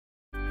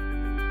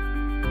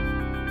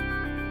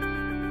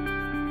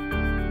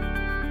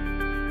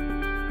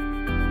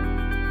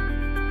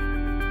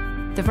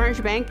The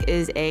Furniture Bank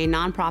is a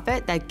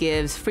nonprofit that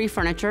gives free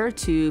furniture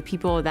to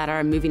people that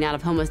are moving out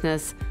of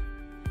homelessness,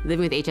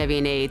 living with HIV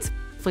and AIDS,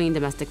 fleeing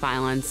domestic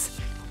violence,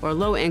 or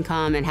low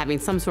income and having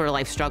some sort of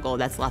life struggle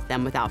that's left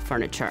them without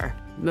furniture.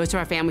 Most of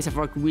our families have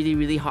worked really,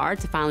 really hard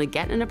to finally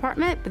get an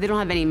apartment, but they don't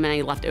have any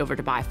money left over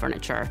to buy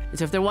furniture. And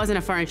so if there wasn't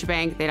a furniture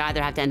bank, they'd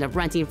either have to end up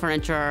renting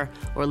furniture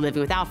or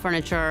living without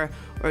furniture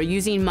or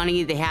using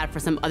money they had for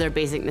some other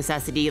basic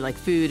necessity like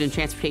food and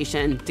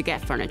transportation to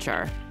get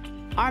furniture.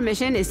 Our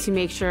mission is to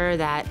make sure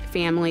that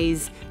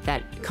families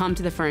that come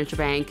to the Furniture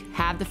Bank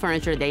have the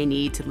furniture they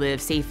need to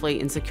live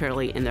safely and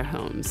securely in their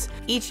homes.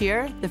 Each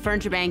year, the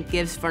Furniture Bank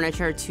gives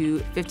furniture to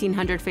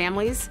 1,500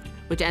 families,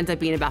 which ends up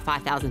being about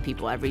 5,000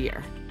 people every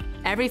year.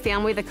 Every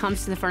family that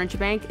comes to the Furniture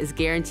Bank is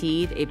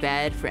guaranteed a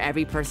bed for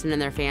every person in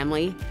their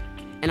family.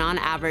 And on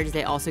average,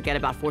 they also get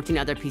about 14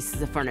 other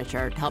pieces of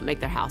furniture to help make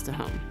their house a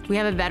home. We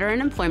have a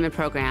veteran employment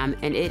program,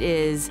 and it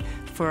is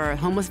for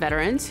homeless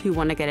veterans who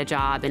want to get a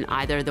job in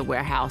either the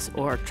warehouse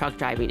or truck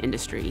driving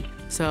industry.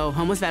 So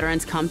homeless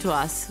veterans come to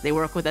us, they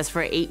work with us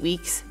for 8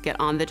 weeks, get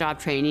on-the-job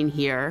training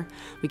here.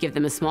 We give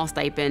them a small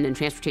stipend and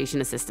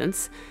transportation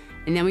assistance.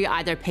 And then we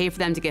either pay for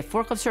them to get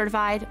forklift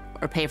certified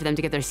or pay for them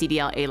to get their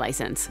CDL-A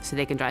license so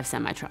they can drive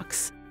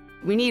semi-trucks.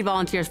 We need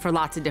volunteers for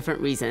lots of different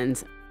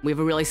reasons. We have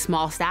a really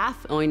small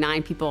staff, only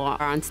 9 people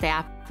are on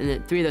staff,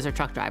 and 3 of those are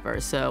truck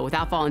drivers. So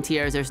without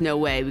volunteers, there's no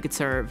way we could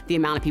serve the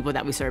amount of people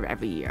that we serve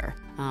every year.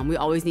 We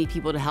always need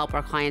people to help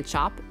our clients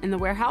shop in the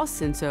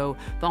warehouse, and so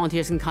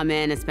volunteers can come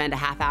in and spend a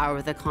half hour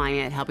with a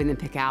client helping them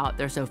pick out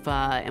their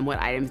sofa and what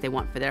items they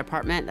want for their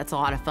apartment. That's a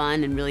lot of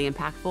fun and really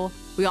impactful.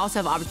 We also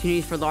have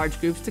opportunities for large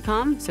groups to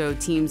come, so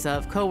teams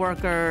of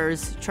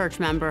coworkers, church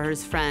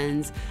members,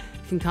 friends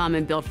can come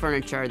and build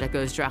furniture that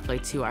goes directly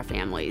to our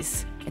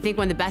families. I think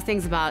one of the best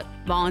things about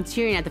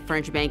volunteering at the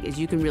Furniture Bank is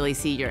you can really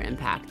see your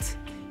impact.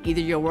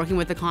 Either you're working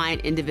with the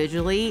client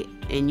individually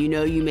and you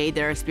know you made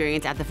their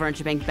experience at the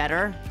Furniture Bank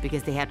better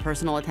because they had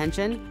personal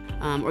attention,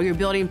 or you're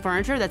building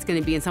furniture that's going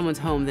to be in someone's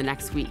home the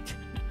next week.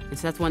 And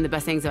so that's one of the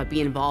best things about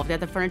being involved at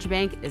the Furniture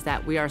Bank is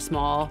that we are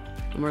small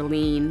and we're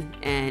lean,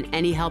 and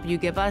any help you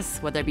give us,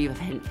 whether it be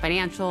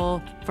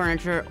financial,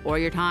 furniture, or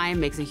your time,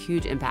 makes a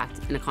huge impact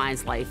in a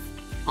client's life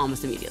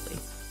almost immediately.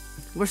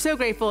 We're so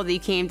grateful that you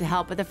came to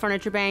help at the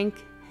Furniture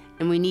Bank,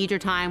 and we need your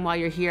time while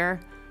you're here,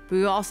 but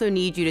we also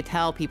need you to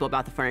tell people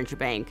about the Furniture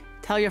Bank.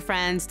 Tell your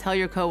friends, tell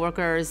your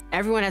coworkers.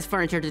 Everyone has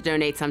furniture to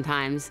donate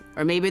sometimes,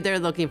 or maybe they're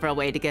looking for a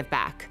way to give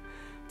back.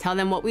 Tell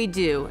them what we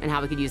do and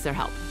how we could use their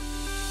help.